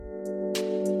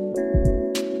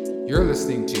You're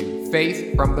listening to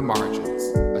Faith from the Margins,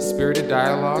 a spirited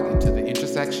dialogue into the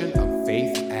intersection of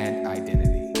faith and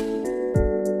identity.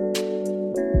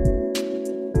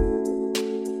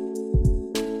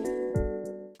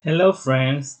 Hello,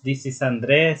 friends. This is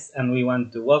Andres, and we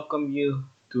want to welcome you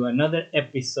to another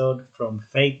episode from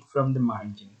Faith from the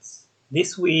Margins.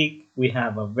 This week, we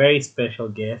have a very special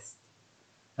guest.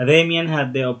 Damian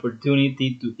had the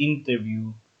opportunity to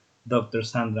interview Dr.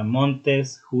 Sandra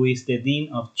Montes, who is the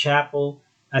Dean of Chapel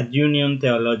at Union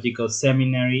Theological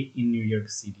Seminary in New York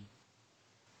City.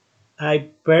 I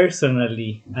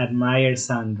personally admire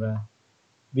Sandra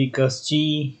because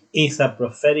she is a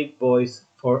prophetic voice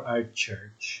for our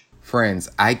church. Friends,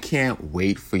 I can't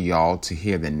wait for y'all to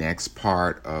hear the next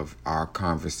part of our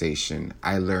conversation.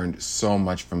 I learned so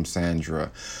much from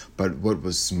Sandra, but what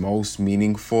was most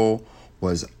meaningful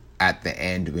was at the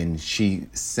end when she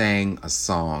sang a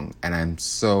song, and I'm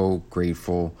so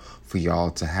grateful for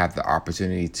y'all to have the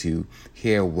opportunity to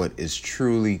hear what is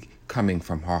truly coming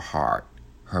from her heart,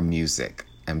 her music.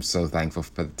 I'm so thankful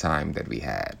for the time that we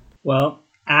had. Well,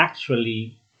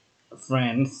 actually,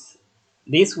 friends,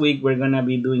 this week we're gonna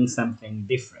be doing something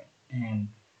different. And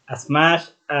as much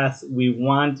as we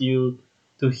want you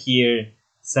to hear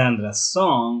Sandra's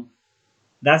song,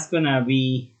 that's gonna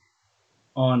be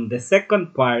on the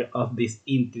second part of this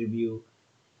interview,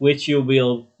 which you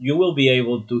will be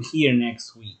able to hear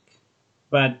next week.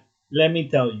 But let me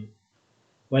tell you,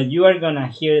 what you are gonna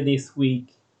hear this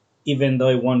week, even though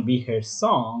it won't be her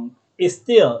song, it's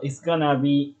gonna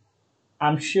be,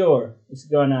 I'm sure it's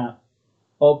gonna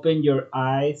open your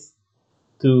eyes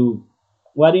to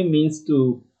what it means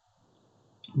to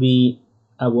be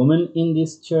a woman in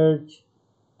this church,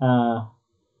 a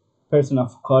person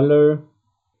of color,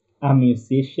 a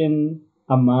musician,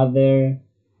 a mother,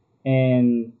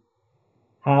 and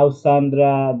how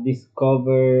Sandra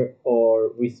discovered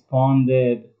or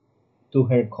responded to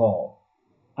her call.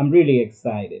 I'm really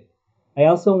excited. I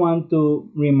also want to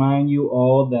remind you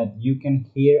all that you can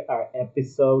hear our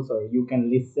episodes or you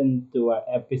can listen to our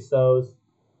episodes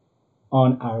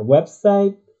on our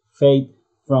website,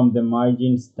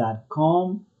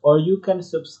 faithfromthemargins.com, or you can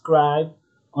subscribe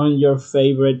on your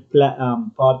favorite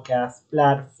podcast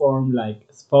platform like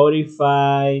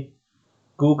Spotify,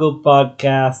 Google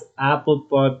Podcasts, Apple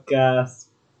Podcasts,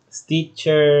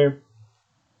 Stitcher,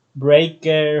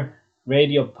 Breaker,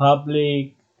 Radio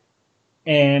Public,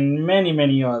 and many,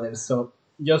 many others. So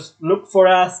just look for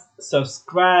us,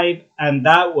 subscribe, and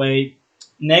that way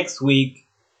next week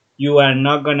you are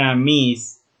not gonna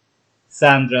miss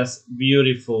Sandra's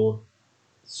beautiful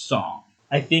song.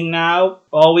 I think now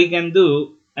all we can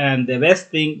do, and the best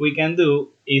thing we can do,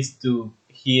 is to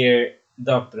hear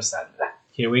Dr. Sandra.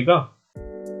 Here we go.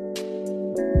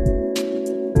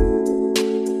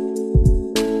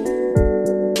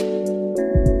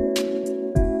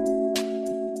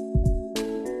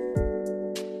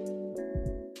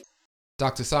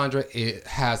 Dr. Sandra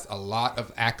has a lot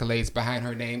of accolades behind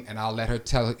her name, and I'll let her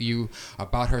tell you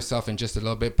about herself in just a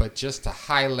little bit. But just to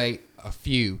highlight a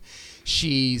few,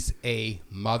 she's a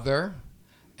mother,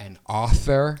 an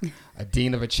author, a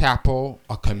dean of a chapel,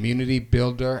 a community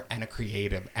builder, and a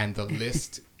creative. And the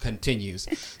list continues.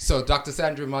 So, Dr.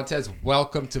 Sandra Montes,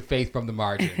 welcome to Faith from the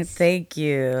Margins. Thank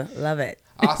you. Love it.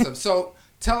 Awesome. So,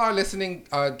 tell our listening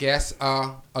guests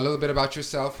a little bit about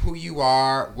yourself, who you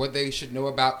are, what they should know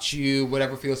about you,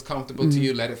 whatever feels comfortable to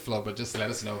you, let it flow. But just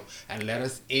let us know and let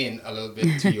us in a little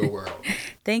bit to your world.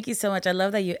 Thank you so much. I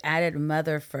love that you added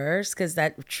mother first because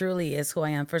that truly is who I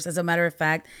am first. As a matter of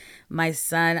fact, my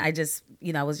son, I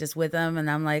was just with him and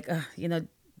I'm like,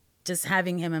 just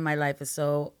having him in my life is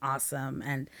so awesome.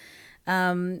 And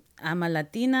I'm a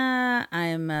Latina.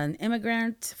 I'm an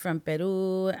immigrant from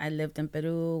Peru. I lived in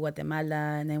Peru,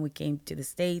 Guatemala, and then we came to the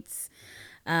States.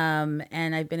 And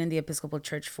I've been in the Episcopal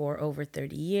Church for over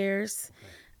 30 years.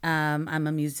 I'm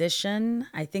a musician.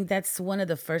 I think that's one of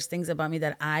the first things about me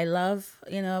that I love,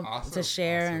 to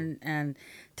share and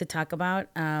to talk about.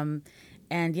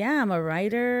 And yeah, I'm a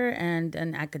writer and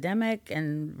an academic.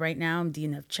 And right now I'm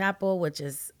Dean of Chapel, which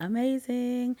is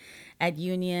amazing, at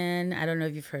Union. I don't know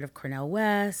if you've heard of Cornel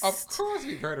West. Of course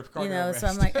we've heard of Cornel West. So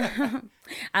I'm like,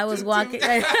 I was walking,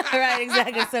 right,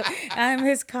 exactly. So I'm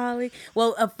his colleague.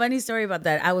 Well, a funny story about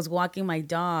that. I was walking my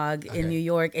dog in New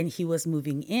York and he was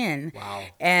moving in. Wow.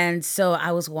 And so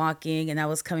I was walking and I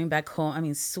was coming back home. I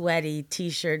mean, sweaty,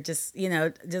 t-shirt, just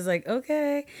like,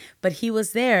 okay. But he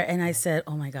was there and I said,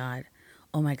 oh my God,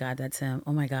 that's him.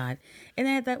 Oh my God. And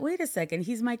then I thought, wait a second,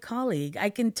 he's my colleague. I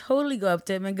can totally go up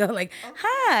to him and go like,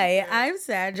 hi, I'm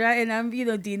Sandra and I'm,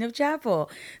 Dean of Chapel.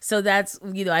 So that's,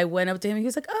 I went up to him and he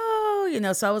was like, oh,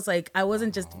 So I was like, I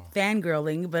wasn't just Oh,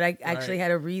 fangirling, but I actually right,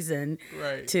 had a reason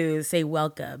right. to say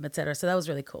welcome, etc. So that was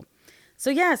really cool. So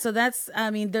yeah, so that's,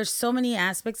 I mean, there's so many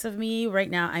aspects of me right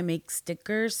now. I make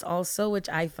stickers also, which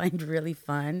I find really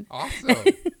fun. Awesome.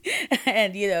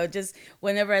 And just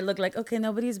whenever I look like, okay,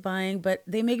 nobody's buying, but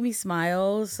they make me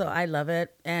smile, so I love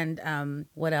it. And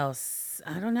what else?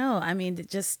 I don't know. I mean,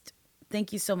 just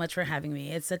thank you so much for having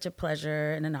me. It's such a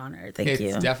pleasure and an honor. Thank It's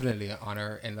you. definitely an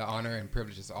honor, and the honor and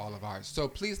privilege is all of ours. So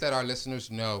please let our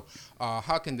listeners know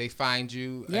how can they find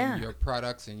you and Yeah. your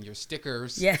products and your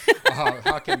stickers. Yeah.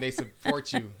 How can they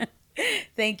support you?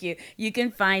 Thank you. You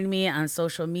can find me on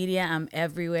social media. I'm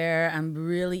everywhere. I'm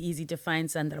really easy to find,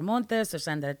 Sandra Montes or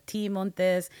Sandra T.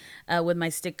 Montes. With my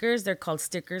stickers, they're called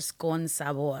stickers con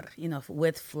sabor,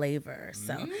 with flavor.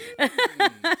 So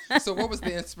So what was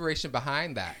the inspiration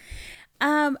behind that?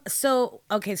 So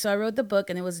okay, so I wrote the book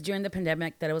and it was during the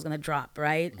pandemic that it was gonna drop,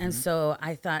 right? And so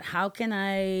I thought, how can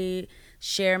I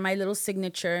share my little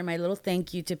signature, my little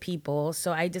thank you to people?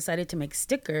 So I decided to make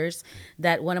stickers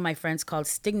that one of my friends called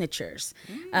Stignatures,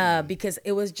 because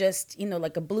it was just,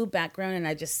 like a blue background, and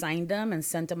I just signed them and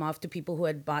sent them off to people who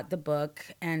had bought the book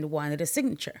and wanted a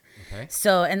signature. Okay.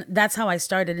 So, and that's how I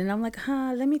started. And I'm like,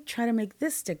 let me try to make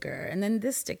this sticker and then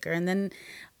this sticker and then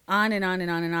on and on and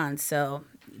on and on. So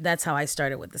that's how I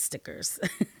started with the stickers.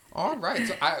 All right.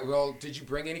 So did you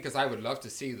bring any? Because I would love to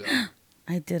see them.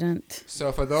 I didn't.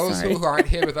 So for those Sorry. who aren't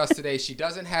here with us today, she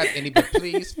doesn't have any, but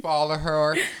please follow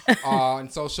her on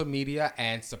social media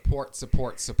and support.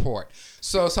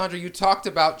 So Sandra, you talked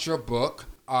about your book,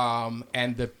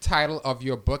 and the title of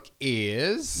your book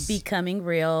is Becoming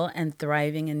Real and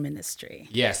Thriving in Ministry.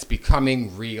 Yes,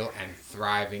 Becoming Real and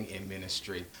Thriving in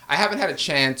Ministry. I haven't had a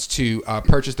chance to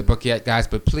purchase the book yet, guys,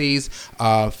 but please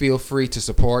feel free to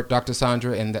support Dr.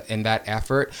 Sandra in that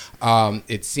effort.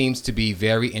 It seems to be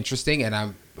very interesting, and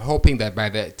I'm hoping that by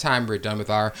the time we're done with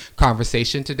our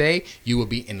conversation today, you will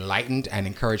be enlightened and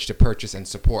encouraged to purchase and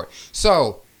support.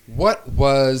 So, what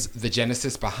was the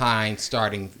genesis behind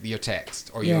starting your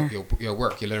text or your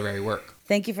work, your literary work?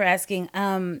 Thank you for asking.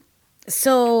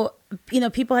 So,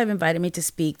 people have invited me to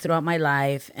speak throughout my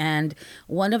life. And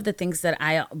one of the things that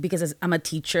because I'm a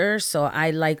teacher, so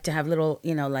I like to have little,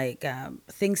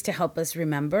 things to help us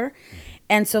remember.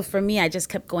 And so for me, I just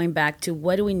kept going back to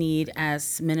what do we need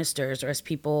as ministers or as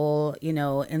people,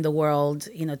 in the world,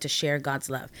 to share God's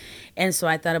love. And so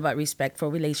I thought about respectful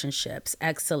relationships,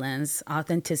 excellence,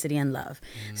 authenticity, and love.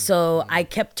 So I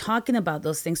kept talking about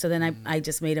those things. So then I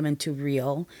just made them into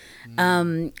real.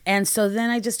 And so then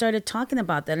I just started talking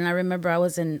about that. And I remember I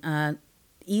was in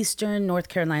Eastern North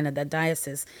Carolina, that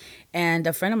diocese. And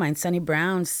a friend of mine, Sonny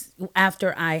Brown,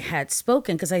 after I had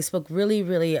spoken, because I spoke really,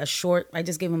 really I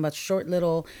just gave him a short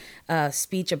little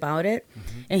speech about it.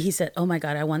 And he said, oh my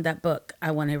God, I want that book.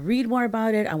 I want to read more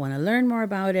about it. I want to learn more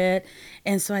about it.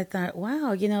 And so I thought,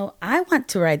 wow, I want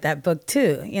to write that book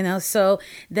too, So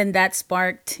then that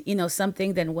sparked,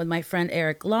 something. Then with my friend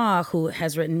Eric Law, who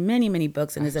has written many, many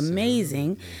books and is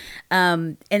amazing.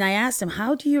 And I asked him,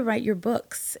 how do you write your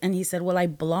books? And he said, well, I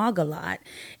blog a lot.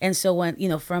 And so when,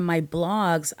 from my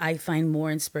blogs, I find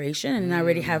more inspiration, and I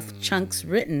already have chunks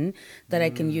written that I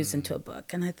can use into a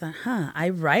book. And I thought, I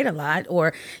write a lot,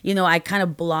 or, I kind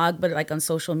of blog, but like on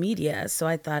social media. So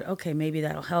I thought, okay, maybe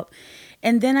that'll help.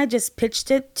 And then I just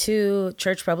pitched it to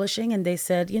Church Publishing, and they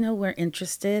said, we're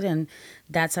interested. And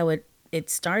that's how it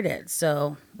started.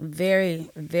 So very,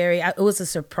 very, it was a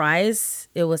surprise.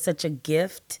 It was such a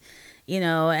gift,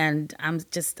 and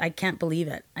I can't believe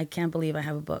it. I can't believe I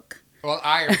have a book. Well,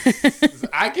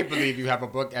 I can believe you have a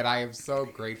book, and I am so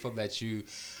grateful that you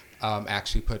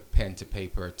actually put pen to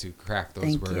paper to craft those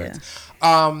Thank words.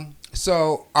 you.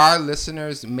 So our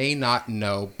listeners may not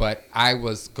know, but I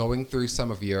was going through some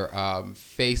of your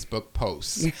Facebook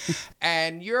posts,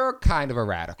 and you're kind of a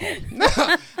radical.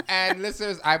 And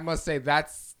listeners, I must say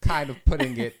that's kind of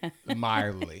putting it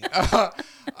mildly.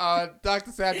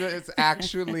 Dr. Sandra is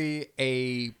actually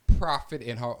a prophet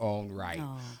in her own right.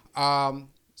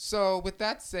 So with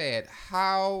that said,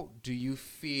 how do you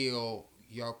feel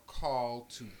you're called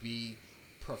to be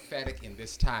prophetic in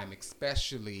this time,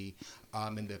 especially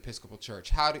in the Episcopal Church?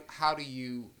 How do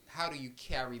you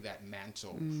carry that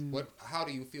mantle? How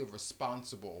do you feel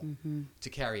responsible to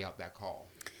carry out that call?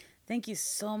 Thank you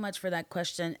so much for that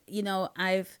question.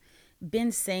 I've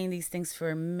been saying these things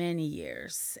for many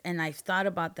years, and I've thought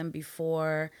about them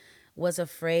before, was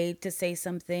afraid to say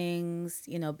some things,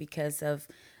 because of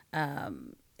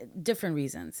different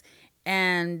reasons.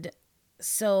 And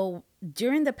so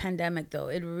during the pandemic, though,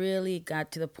 it really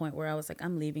got to the point where I was like,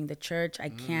 I'm leaving the church. I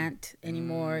can't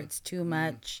anymore. It's too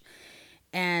much.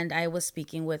 and I was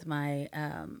speaking with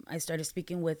I started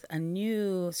speaking with a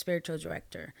new spiritual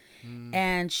director.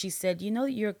 And she said,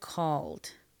 you're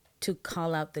called to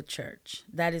call out the church.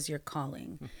 That is your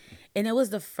calling. And it was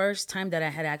the first time that I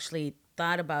had actually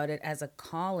thought about it as a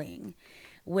calling,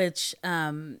 which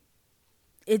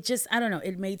it just, I don't know,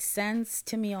 it made sense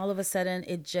to me all of a sudden.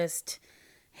 It just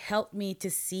helped me to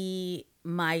see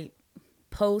my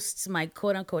posts, my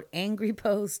quote unquote angry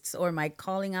posts, or my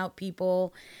calling out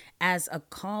people as a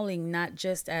calling, not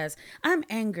just as I'm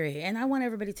angry and I want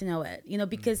everybody to know it,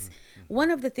 because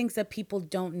one of the things that people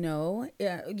don't know,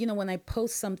 when I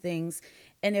post some things,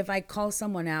 and if I call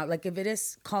someone out, like if it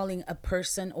is calling a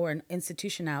person or an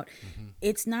institution out,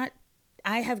 it's not,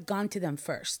 I have gone to them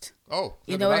first. Oh,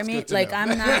 you know what I mean? Like,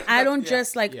 I'm not, I don't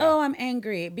just like, yeah. oh, I'm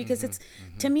angry, because it's,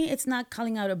 to me, it's not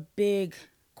calling out a big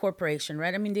corporation,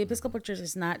 right? I mean, the Episcopal Church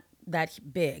is not that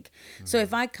big. So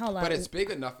if I call out, but it's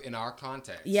big enough in our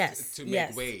context, yes, to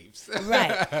make waves.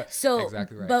 Right. So,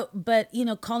 exactly right. but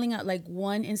calling out like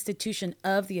one institution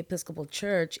of the Episcopal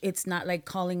Church, it's not like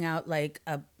calling out like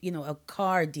a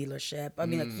car dealership. I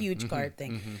mean, a huge car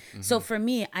thing. So for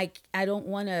me, I don't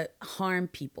want to harm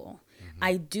people.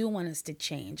 I do want us to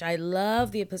change. I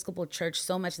love the Episcopal Church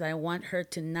so much that I want her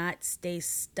to not stay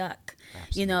stuck,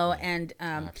 and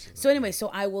so anyway, so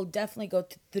I will definitely go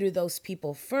through those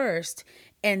people first,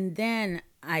 and then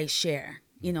I share,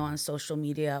 on social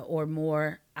media or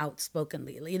more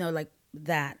outspokenly, like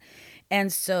that.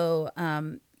 And so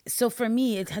for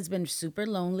me, it has been super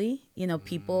lonely.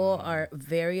 People are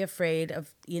very afraid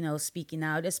of, speaking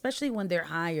out, especially when they're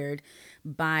hired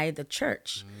by the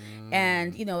church.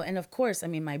 And, and of course, I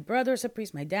mean, my brother's a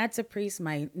priest, my dad's a priest,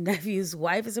 my nephew's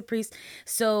wife is a priest.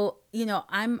 So,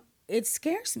 it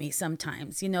scares me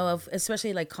sometimes, of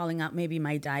especially like calling out maybe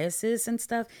my diocese and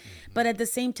stuff. But at the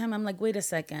same time, I'm like, wait a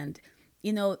second,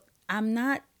 I'm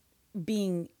not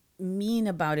being mean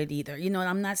about it either.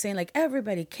 I'm not saying like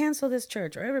everybody cancel this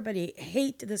church or everybody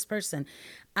hate this person.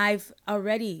 I've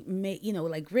already made,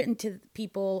 like written to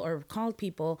people or called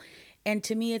people. And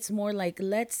to me, it's more like,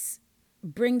 let's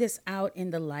bring this out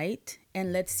in the light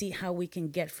and let's see how we can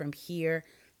get from here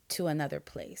to another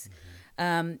place.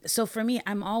 So for me,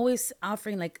 I'm always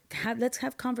offering like, let's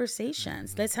have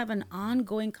conversations. Let's have an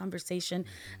ongoing conversation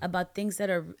about things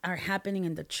that are happening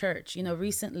in the church.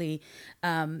 Recently,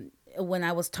 when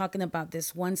I was talking about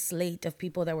this one slate of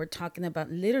people that were talking about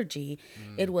liturgy,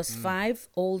 it was 5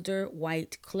 older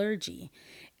white clergy.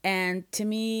 And to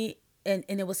me, and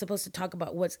it was supposed to talk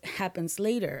about what happens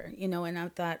later, and I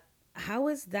thought, how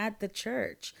is that the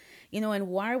church? And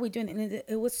why are we doing it? And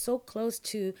it was so close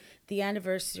to the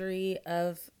anniversary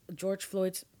of George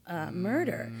Floyd's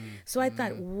murder. So I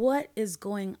thought, what is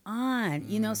going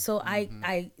on? So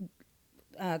I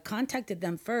contacted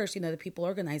them first, the people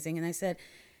organizing, and I said,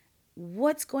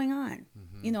 what's going on?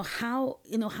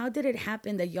 How did it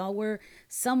happen that y'all were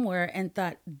somewhere and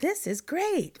thought, this is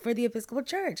great for the Episcopal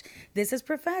Church, this is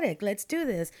prophetic, let's do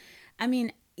this? I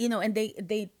mean, and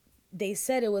they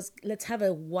said it was, let's have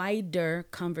a wider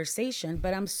conversation.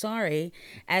 But I'm sorry,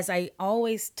 as I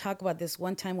always talk about, this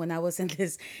one time when I was in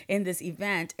this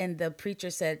event, and the preacher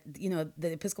said,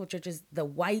 the Episcopal Church is the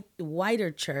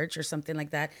wider church or something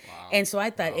like that. Wow. And so I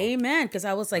thought, amen, because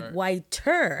I was like, right.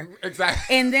 Whiter.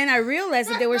 Exactly. And then I realized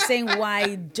that they were saying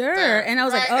wider, and I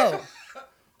was like,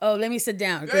 oh, let me sit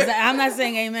down, because I'm not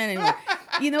saying amen anymore.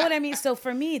 You know what I mean? So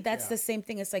for me, that's the same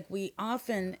thing. It's like we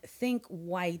often think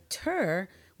whiter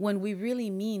when we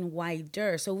really mean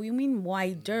wider. So we mean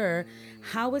wider.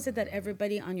 How is it that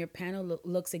everybody on your panel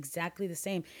looks exactly the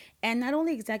same? And not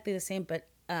only exactly the same, but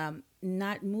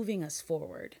not moving us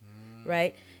forward,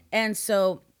 right? And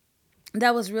so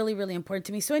that was really, really important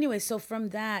to me. So anyway, so from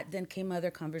that then came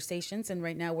other conversations. And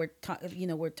right now we're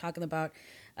talking about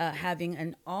having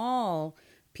an all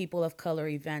people of color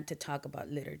event to talk about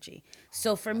liturgy.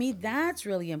 So for me, that's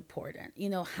really important.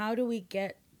 How do we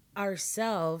get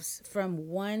ourselves from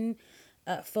one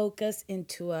focus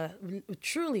into a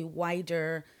truly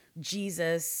wider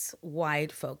Jesus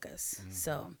wide focus?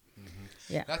 So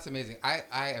yeah, that's amazing.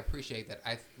 I appreciate that.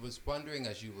 I was wondering,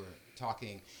 as you were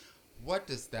talking, what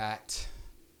does that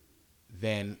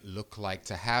then look like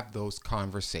to have those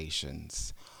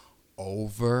conversations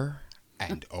over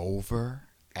and over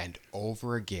and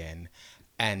over again,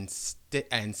 and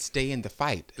stay in the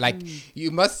fight? Like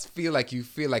you must feel like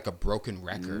a broken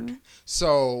record.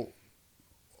 So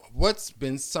what's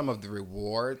been some of the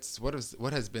rewards? What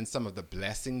has been some of the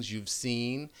blessings you've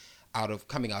seen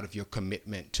coming out of your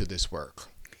commitment to this work?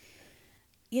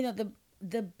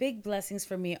 The big blessings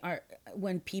for me are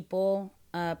when people,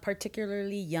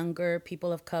 particularly younger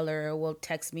people of color, will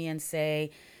text me and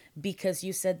say, because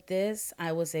you said this,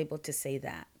 I was able to say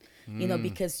that.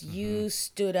 Because you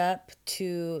stood up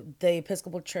to the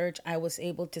Episcopal Church, I was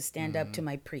able to stand up to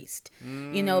my priest.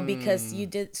 Because you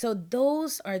did. So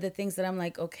those are the things that I'm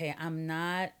like, okay, I'm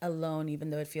not alone, even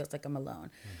though it feels like I'm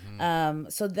alone.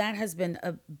 So that has been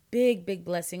a big, big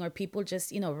blessing. Or people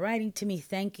just, writing to me,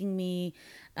 thanking me,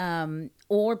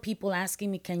 or people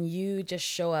asking me, can you just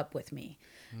show up with me?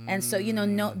 And so,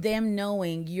 them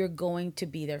knowing you're going to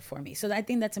be there for me. So I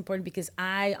think that's important because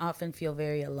I often feel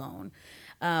very alone.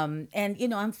 And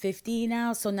I'm 50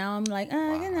 now, so now I'm like,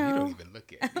 Wow, you you know. don't even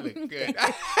look it. You look good.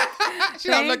 She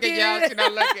not looking, y'all. She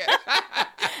not looking.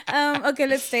 Okay,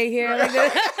 let's stay here.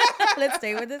 Let's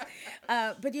stay with this.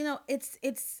 But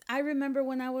it's. I remember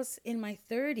when I was in my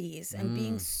 30s and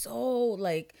being so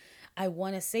like, I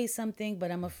want to say something,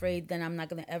 but I'm afraid then I'm not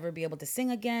going to ever be able to sing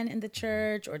again in the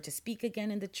church or to speak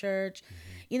again in the church.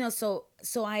 So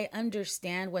I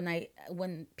understand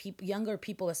when people, younger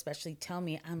people especially, tell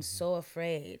me I'm so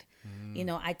afraid.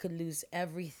 I could lose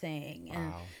everything.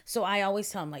 And so I always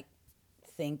tell them, like,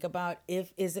 think about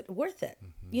is it worth it?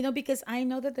 Because I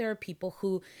know that there are people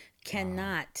who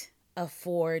cannot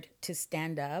afford to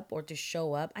stand up or to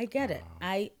show up. I get it.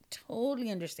 I totally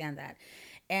understand that.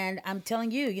 And I'm telling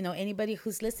you, anybody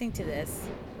who's listening to this,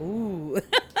 ooh.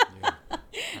 Yeah.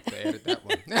 Have to edit that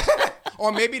one.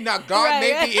 Or maybe not. God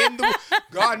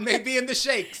Right. may be in the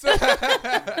shakes. But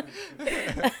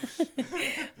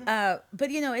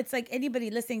it's like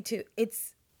anybody listening to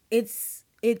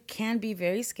it can be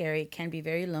very scary, it can be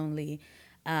very lonely,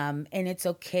 and it's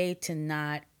okay to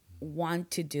not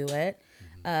want to do it,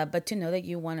 but to know that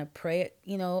you want to pray it,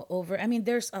 over. I mean,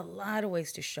 there's a lot of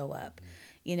ways to show up.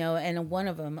 And one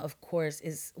of them, of course,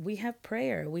 is we have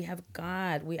prayer, we have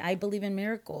God. I believe in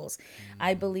miracles.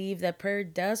 I believe that prayer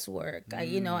does work. I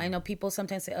know people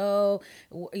sometimes say, oh,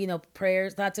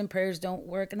 prayers, thoughts and prayers don't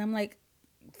work. And I'm like,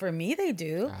 for me, they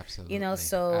do. Absolutely.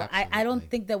 So Absolutely. I don't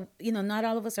think that, not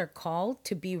all of us are called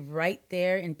to be right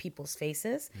there in people's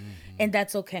faces. And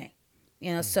that's okay.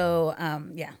 So,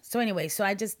 yeah. So anyway,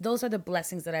 those are the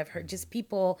blessings that I've heard. Just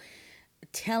people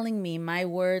telling me my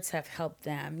words have helped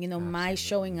them. My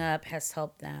showing up has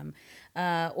helped them.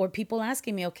 Or people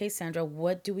asking me, okay, Sandra,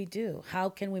 what do we do? How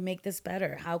can we make this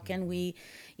better? How can we,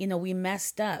 we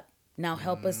messed up. Now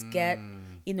help us get,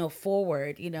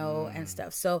 forward, and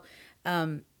stuff. So,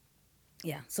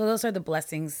 yeah. So those are the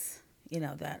blessings,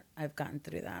 that I've gotten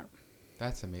through that.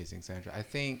 That's amazing, Sandra. I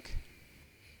think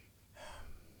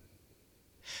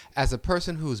as a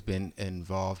person who's been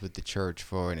involved with the church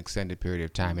for an extended period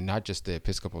of time, and not just the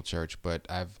Episcopal Church, but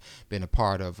I've been a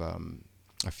part of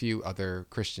a few other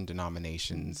Christian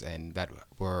denominations, and that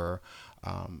were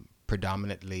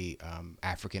predominantly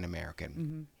African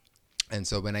American. And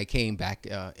so when I came back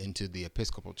into the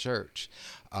Episcopal Church,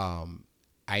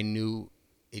 I knew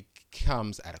it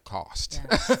comes at a cost.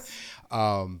 Yes.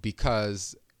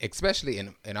 Because especially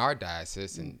in our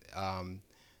diocese, and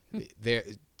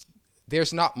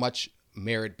there's not much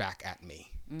merit back at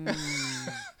me.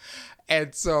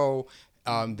 And so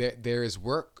there is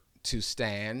work to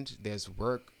stand, there's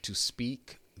work to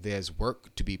speak, there's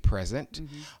work to be present,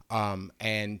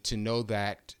 and to know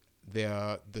that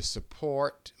the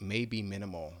support may be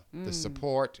minimal, the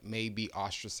support may be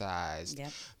ostracized,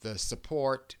 the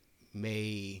support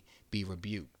may be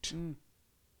rebuked.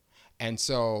 And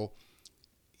so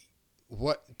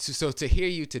to hear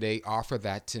you today offer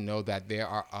that, to know that there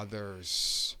are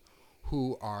others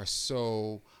who are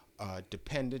so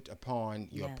dependent upon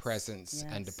your presence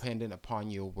and dependent upon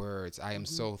your words. I am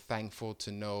so thankful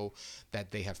to know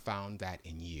that they have found that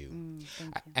in you.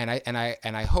 And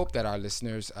I hope that our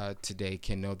listeners today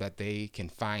can know that they can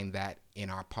find that in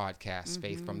our podcast,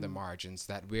 Faith from the Margins,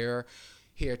 that we're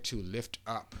here to lift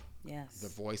up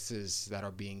the voices that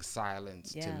are being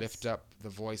silenced, to lift up the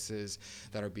voices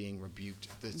that are being rebuked,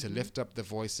 to lift up the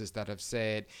voices that have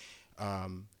said,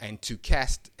 and to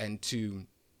cast and to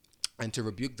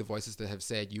rebuke the voices that have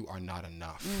said you are not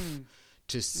enough,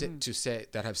 to say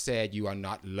that have said you are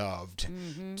not loved,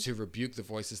 to rebuke the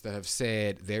voices that have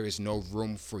said there is no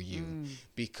room for you,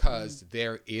 because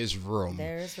there is room.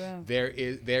 There is room.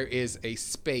 There is a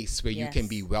space where you can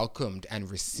be welcomed and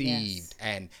received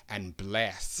and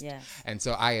blessed. And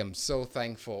so I am so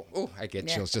thankful. Oh, I get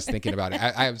chills just thinking about it.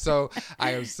 I am so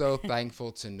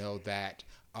thankful to know that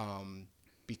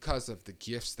because of the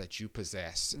gifts that you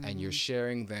possess, and you're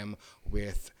sharing them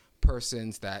with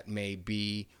persons that may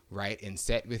be right in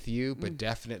set with you, but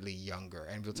definitely younger.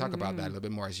 And we'll talk about that a little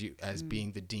bit more as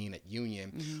being the dean at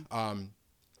Union.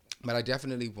 But I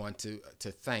definitely want to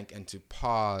thank and to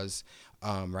pause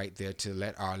right there to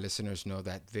let our listeners know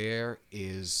that there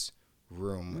is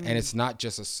room. And it's not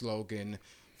just a slogan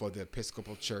for the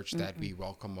Episcopal Church that we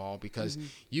welcome all, because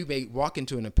you may walk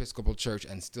into an Episcopal church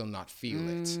and still not feel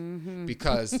it,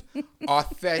 because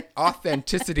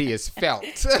authenticity is felt.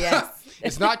 Yes.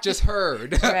 It's not just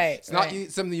heard. Right, It's not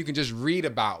right. something you can just read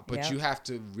about, but Yep. you have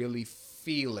to really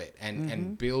feel it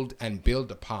and build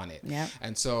upon it. Yep.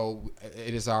 And so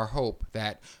it is our hope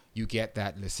that you get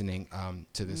that listening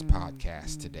to this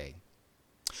podcast today.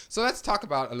 So let's talk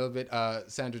about a little bit,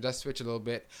 Sandra, let's switch a little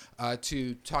bit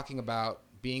to talking about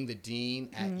being the dean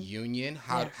at Union.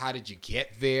 How did you get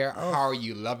there? Oh. How are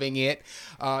you loving it?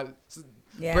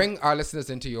 Yeah. Bring our listeners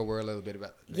into your world a little bit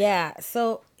about that. Yeah.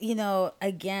 So,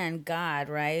 again, God,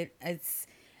 right?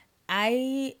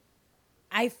 I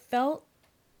felt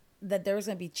that there was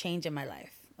going to be change in my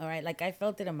life. All right. Like I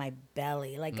felt it in my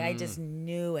belly. Like I just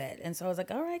knew it. And so I was like,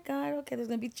 all right, God, okay, there's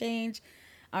going to be change.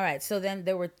 All right. So then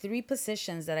there were 3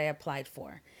 positions that I applied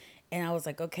for. And I was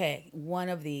like, okay, one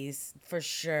of these for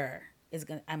sure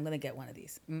I'm going to get one of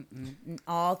these.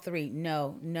 All 3.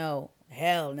 No,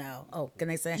 hell no. Oh, can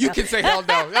I say You hell? can say hell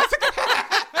no. That's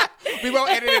we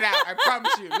won't edit it out. I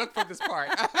promise you. Look for this part.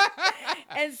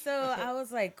 And so I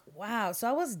was like, wow. So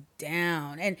I was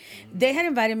down. And they had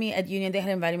invited me at Union. They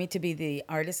had invited me to be the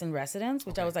artist in residence,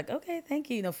 which I was like, okay, thank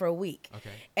you, for a week.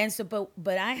 Okay. And so,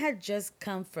 but I had just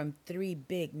come from 3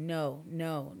 big no.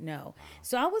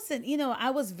 So I wasn't,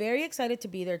 I was very excited to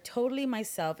be there, totally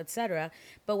myself, etc.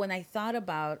 But when I thought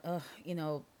about,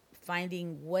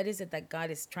 finding what is it that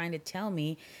God is trying to tell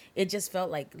me, it just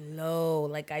felt like low.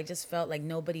 Like I just felt like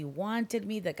nobody wanted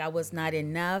me, like I was not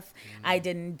enough. I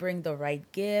didn't bring the right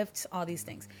gifts, all these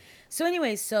things. So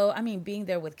anyway, being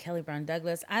there with Kelly Brown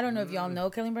Douglas, I don't know if y'all know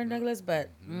Kelly Brown Douglas,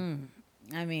 but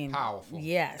Powerful.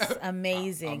 yes,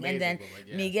 amazing. Amazing And then woman,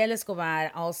 yes. Miguel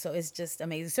Escobar also is just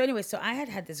amazing. So anyway, so I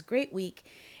had this great week,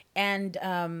 and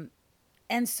that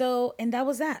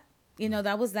was that.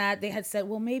 That was that. They had said,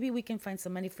 well, maybe we can find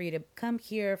some money for you to come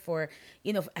here for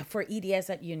EDS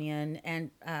at Union,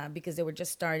 and because they were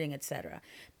just starting, etc.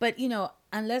 But,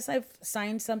 unless I've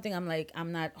signed something, I'm like,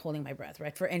 I'm not holding my breath,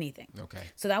 right, for anything. Okay.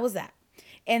 So that was that.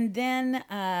 And then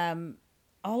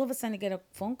all of a sudden I get a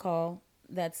phone call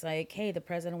that's like, hey, the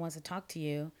president wants to talk to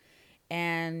you.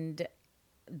 And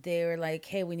they were like,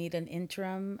 hey, we need an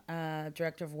interim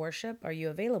director of worship. Are you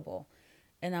available?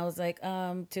 And I was like,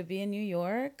 to be in New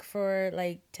York for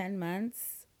like 10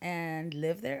 months and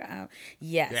live there?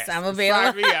 Yes, I'm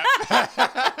available. Sign me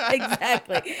up.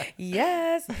 Exactly.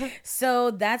 Yes. So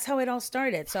that's how it all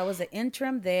started. So I was an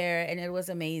interim there, and it was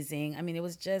amazing. I mean, it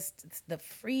was just the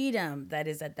freedom that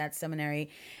is at that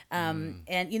seminary. And,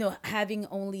 having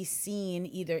only seen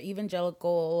either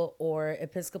evangelical or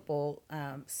Episcopal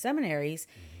seminaries,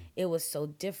 it was so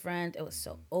different. It was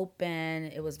so open.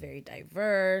 It was very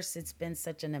diverse. It's been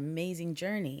such an amazing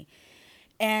journey.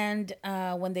 And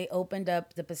when they opened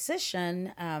up the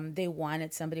position, they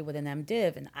wanted somebody with an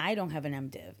MDiv, and I don't have an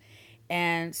MDiv.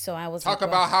 And so I was Talk like,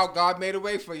 about how God made a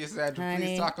way for you, Sandra. honey,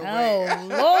 Please talk away. oh,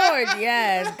 Lord,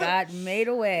 yes, God made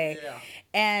a way. Yeah.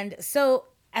 And so,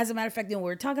 as a matter of fact, when we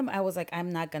were talking about, I was like, I'm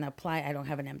not going to apply. I don't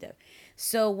have an MDiv.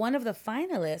 So one of the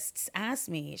finalists asked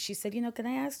me, she said, can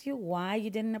I ask you why you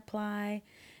didn't apply?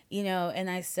 And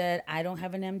I said, I don't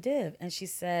have an MDiv. And she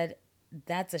said,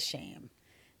 that's a shame,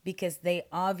 because they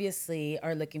obviously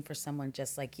are looking for someone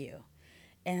just like you.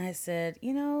 And I said,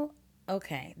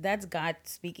 okay, that's God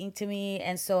speaking to me.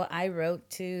 And so I wrote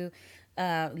to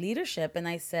leadership, and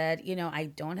I said,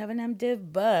 I don't have an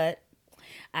MDiv, but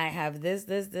I have this,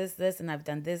 and I've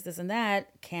done this, and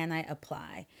that. Can I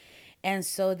apply? And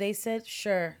so they said,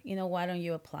 sure, why don't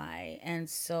you apply? And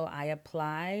so I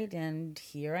applied, and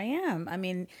here I am. I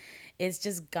mean, it's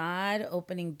just God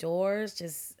opening doors,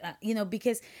 just,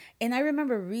 because, and I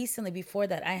remember recently before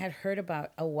that, I had heard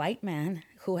about a white man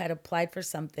who had applied for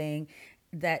something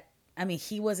that,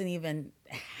 he wasn't even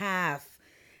half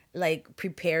like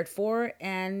prepared for.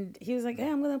 And he was like, hey,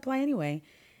 I'm going to apply anyway.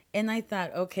 And I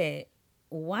thought, okay,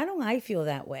 why don't I feel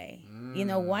that way?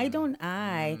 Why don't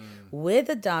I, with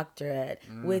a doctorate,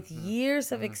 with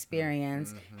years of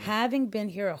experience, having been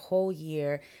here a whole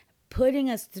year,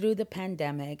 putting us through the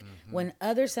pandemic, when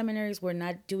other seminaries were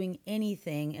not doing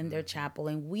anything in their chapel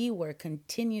and we were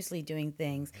continuously doing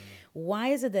things, why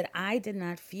is it that I did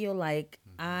not feel like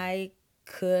I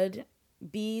could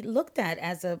be looked at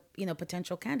as a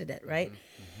potential candidate, right?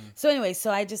 So anyway,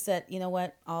 so I just said, you know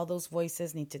what, all those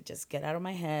voices need to just get out of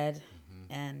my head.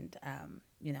 And,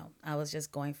 I was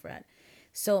just going for it.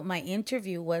 So my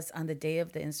interview was on the day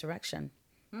of the insurrection.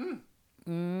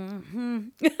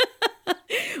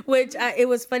 Which it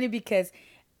was funny because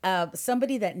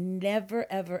Somebody that never,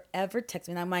 ever, ever texted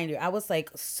me. Now, mind you, I was like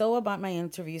so about my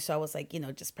interview, so I was like,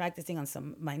 just practicing on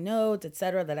some my notes,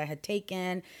 etc., that I had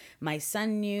taken. My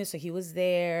son knew, so he was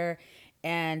there,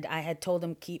 and I had told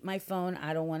him keep my phone.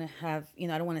 I don't want to have, I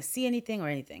don't want to see anything or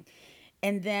anything.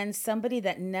 And then somebody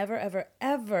that never, ever,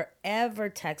 ever, ever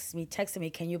texted me,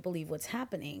 can you believe what's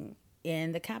happening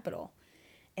in the Capitol?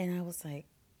 And I was like,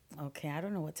 okay, I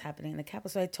don't know what's happening in the Capitol.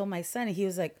 So I told my son, and he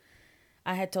was like,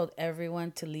 I had told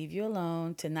everyone to leave you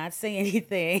alone, to not say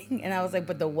anything. And I was like,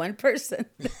 but the one person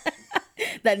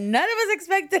that none of us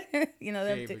expected,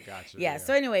 them to. Gotcha, Yeah. yeah.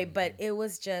 So anyway, but it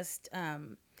was just,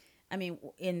 I mean,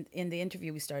 in the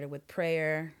interview, we started with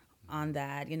prayer on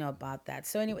that, about that.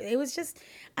 So anyway, it was just,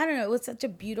 I don't know, it was such a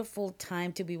beautiful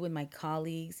time to be with my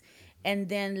colleagues. And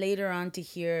then later on to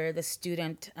hear the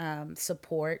student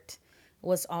support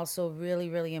was also really,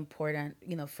 really important,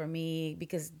 for me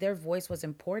because their voice was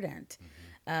important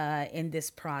in this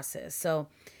process. So,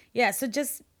 yeah, so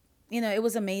just, it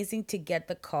was amazing to get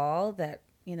the call that,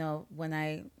 when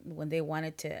they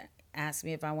wanted to ask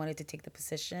me if I wanted to take the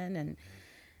position. And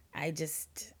I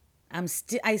just,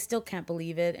 I still can't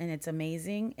believe it. And it's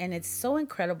amazing. And it's so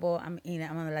incredible. I'm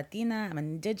a Latina, I'm an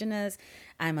indigenous,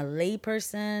 I'm a lay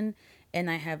person, and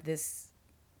I have this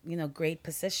great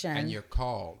position. And you're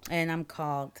called. And I'm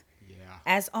called. Yeah.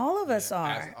 As all of us Yeah,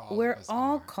 are. as all of We're us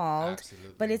all are. called.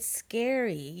 Absolutely. But it's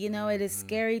scary. It is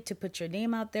scary to put your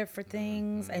name out there for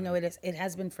things. I know it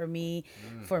has been for me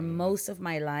for most of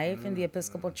my life in the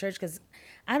Episcopal Church because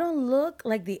I don't look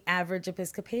like the average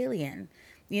Episcopalian.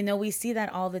 We see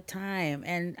that all the time.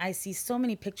 And I see so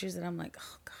many pictures that I'm like,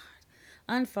 oh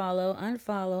God, unfollow,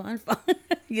 unfollow,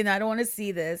 unfollow. I don't want to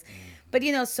see this. But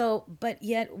but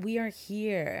yet we are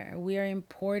here. We are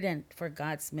important for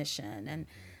God's mission. And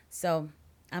so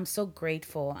I'm so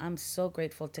grateful. I'm so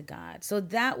grateful to God. So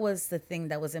that was the thing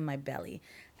that was in my belly.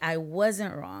 I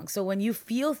wasn't wrong. So when you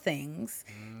feel things,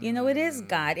 it is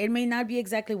God. It may not be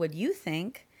exactly what you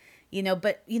think,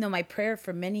 but my prayer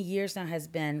for many years now has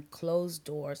been closed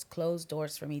doors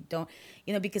for me. Don't,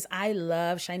 because I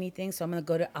love shiny things, so I'm going to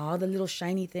go to all the little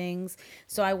shiny things.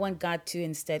 So I want God to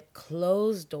instead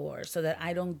close doors so that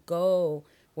I don't go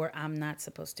where I'm not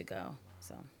supposed to go.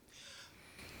 So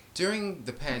During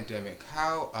the pandemic,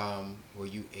 how were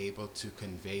you able to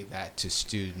convey that to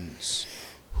students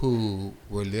who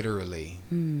were literally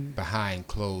behind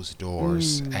closed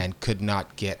doors and could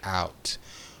not get out?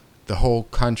 The whole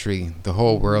country, the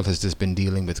whole world has just been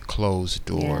dealing with closed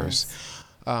doors.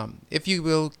 Yes. If you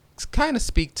will kind of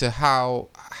speak to how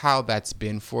that's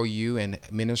been for you and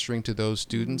ministering to those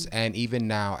students, and even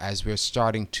now as we're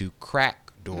starting to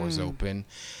crack doors open,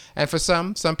 and for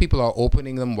some people are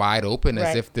opening them wide open as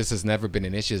Right. if this has never been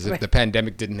an issue, as if Right. the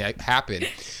pandemic didn't happen.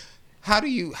 How do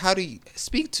you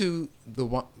speak to the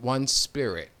one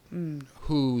spirit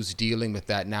who's dealing with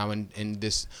that now in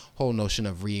this whole notion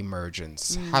of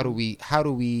reemergence? How do we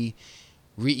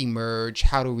reemerge?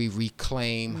 How do we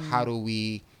reclaim? How do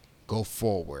we go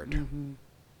forward?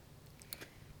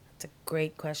 It's a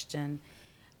great question.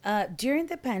 During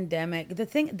the pandemic,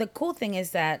 the cool thing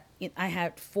is that I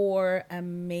had 4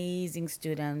 amazing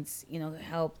students,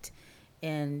 helped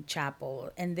in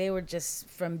chapel, and they were just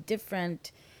from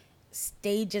different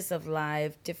stages of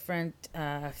life, different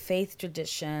faith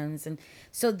traditions, and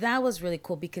so that was really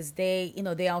cool because they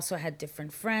also had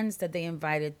different friends that they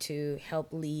invited to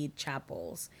help lead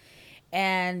chapels,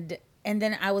 and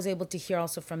then I was able to hear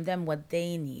also from them what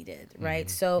they needed, right?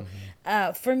 So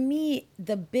for me,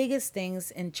 the biggest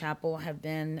things in chapel have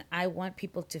been I want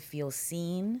people to feel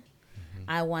seen.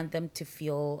 I want them to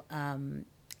feel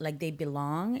like they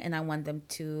belong, and I want them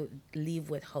to leave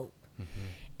with hope.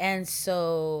 And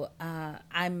so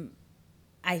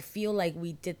I feel like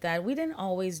we did that. We didn't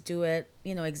always do it,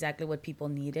 exactly what people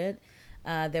needed.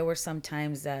 There were some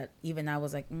times that even I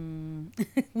was like,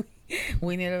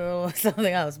 we need a little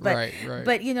something else. But, Right.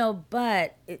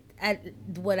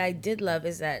 what I did love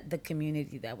is that the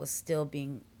community that was still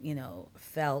being,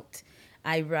 felt.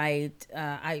 I write,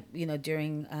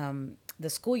 during the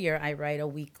school year, I write a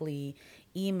weekly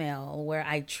email where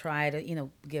I try to,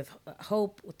 give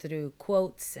hope through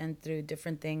quotes and through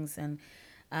different things. And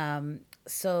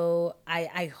so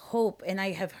I hope, and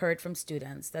I have heard from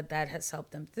students that has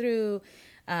helped them through.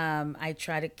 I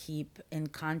try to keep in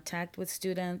contact with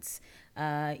students,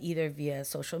 either via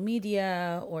social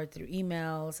media or through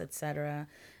emails, etc.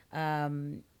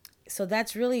 So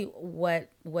that's really what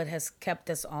has kept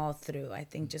us all through. I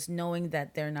think just knowing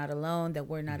that they're not alone, that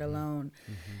we're not alone.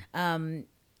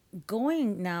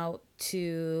 Going now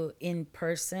to in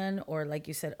person, or like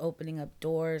you said, opening up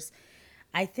doors.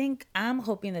 I think I'm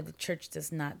hoping that the church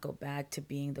does not go back to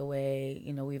being the way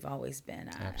we've always been.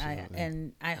 Absolutely.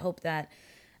 And I hope that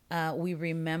we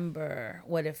remember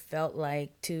what it felt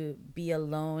like to be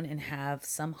alone and have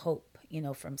some hope,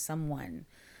 from someone,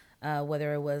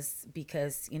 whether it was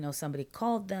because somebody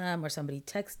called them or somebody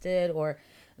texted or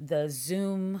the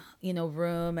Zoom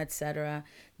room, etc.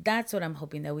 That's what I'm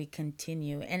hoping that we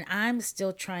continue, and I'm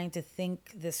still trying to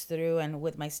think this through. And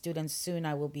with my students soon,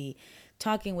 I will be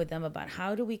talking with them about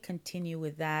how do we continue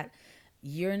with that.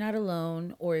 You're not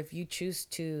alone, or if you choose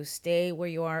to stay where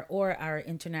you are, or our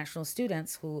international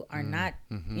students who are not,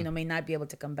 may not be able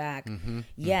to come back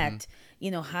yet,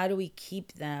 how do we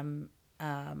keep them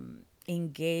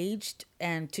engaged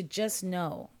and to just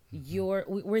know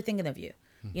we're thinking of you.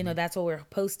 That's what we're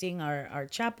posting our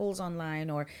chapels online,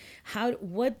 or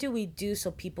what do we do so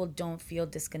people don't feel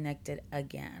disconnected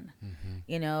again.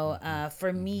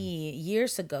 For me,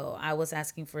 years ago, I was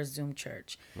asking for a Zoom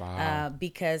church, Wow.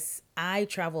 because I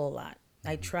travel a lot.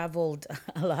 I traveled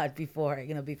a lot before,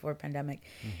 before pandemic.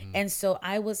 And so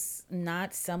I was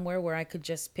not somewhere where I could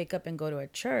just pick up and go to a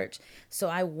church. So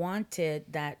I wanted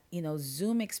that,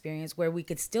 Zoom experience where we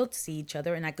could still see each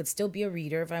other and I could still be a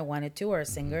reader if I wanted to, or a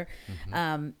singer.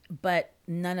 But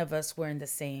none of us were in the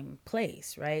same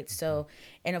place, right? So,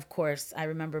 and of course, I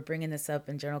remember bringing this up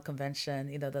in General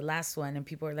Convention, the last one, and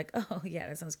people were like, oh, yeah,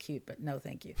 that sounds cute, but no,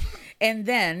 thank you. And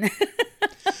then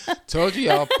Told you,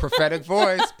 y'all. Prophetic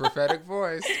voice. Prophetic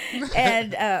voice.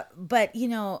 and but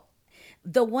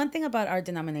the one thing about our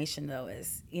denomination though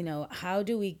is how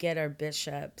do we get our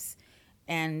bishops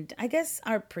and I guess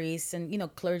our priests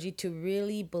and clergy to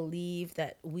really believe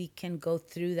that we can go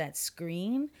through that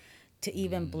screen to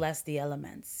even bless the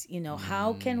elements.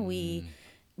 How can we,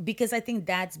 because I think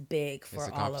that's big It's for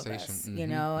a all of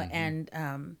conversation. us,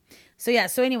 and so yeah,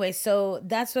 so anyway, so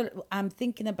that's what I'm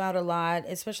thinking about a lot,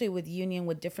 especially with union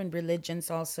with different religions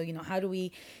also. How do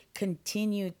we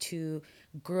continue to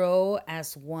grow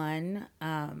as one,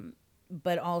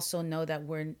 but also know that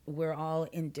we're all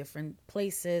in different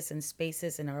places and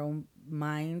spaces in our own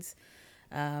minds.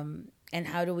 And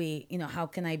how do we, how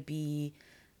can I be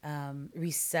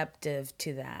receptive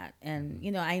to that? And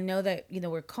I know that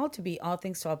we're called to be all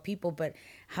things to all people, but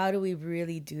how do we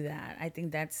really do that? I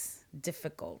think that's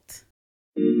difficult.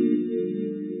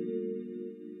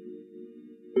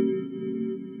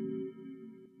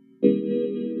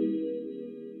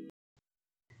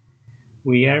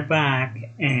 We are back,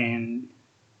 and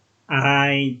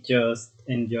I just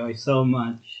enjoy so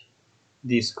much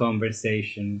this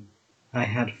conversation. I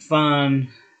had fun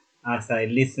as I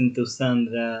listened to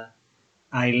Sandra.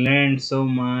 I learned so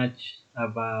much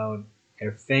about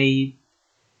her faith,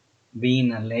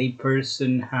 being a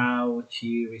layperson, how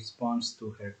she responds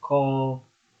to her call,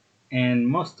 and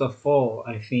most of all,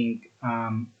 I think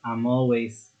I'm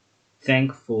always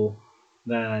thankful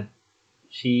that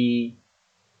she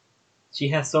she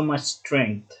has so much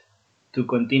strength to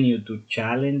continue to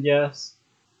challenge us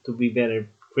to be better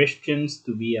Christians,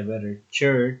 to be a better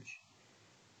church.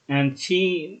 And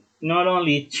she not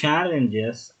only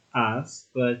challenges us,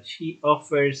 but she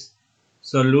offers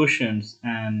solutions,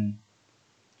 and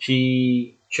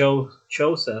she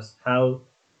shows us how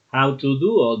to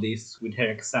do all this with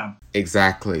her example.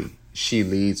 Exactly. She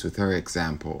leads with her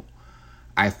example.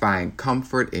 I find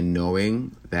comfort in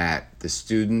knowing that the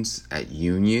students at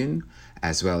Union,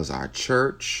 as well as our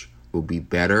church, will be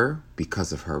better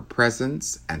because of her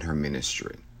presence and her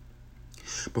ministry.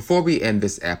 Before we end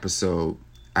this episode,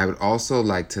 I would also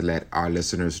like to let our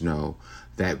listeners know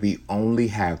that we only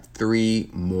have 3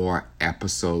 more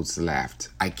episodes left.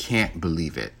 I can't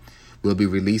believe it. We'll be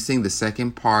releasing the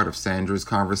second part of Sandra's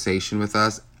conversation with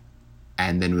us,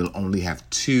 and then we'll only have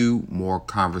 2 more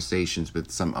conversations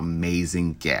with some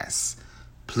amazing guests.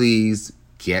 Please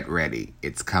get ready.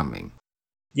 It's coming.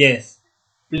 Yes,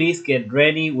 please get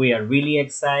ready. We are really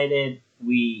excited.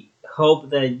 We hope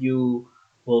that you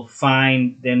will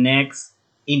find the next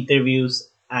interviews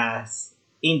as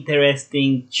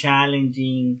interesting,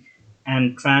 challenging,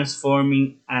 and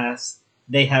transforming as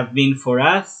they have been for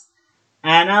us.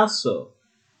 And also,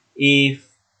 if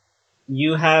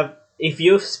if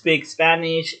you speak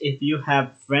Spanish, if you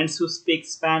have friends who speak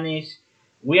Spanish,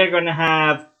 we are going to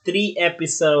have 3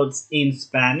 episodes in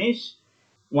Spanish.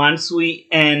 Once we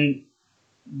end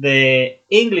the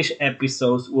English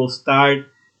episodes, we'll start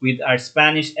with our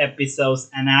Spanish episodes,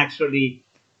 and actually,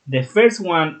 the first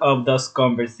one of those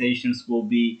conversations will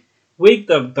be with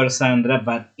Dr. Sandra,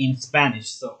 but in Spanish.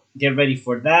 So get ready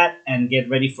for that, and get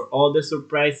ready for all the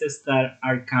surprises that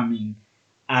are coming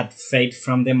at Fate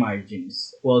from the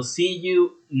Margins. We'll see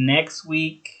you next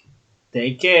week.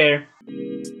 Take care.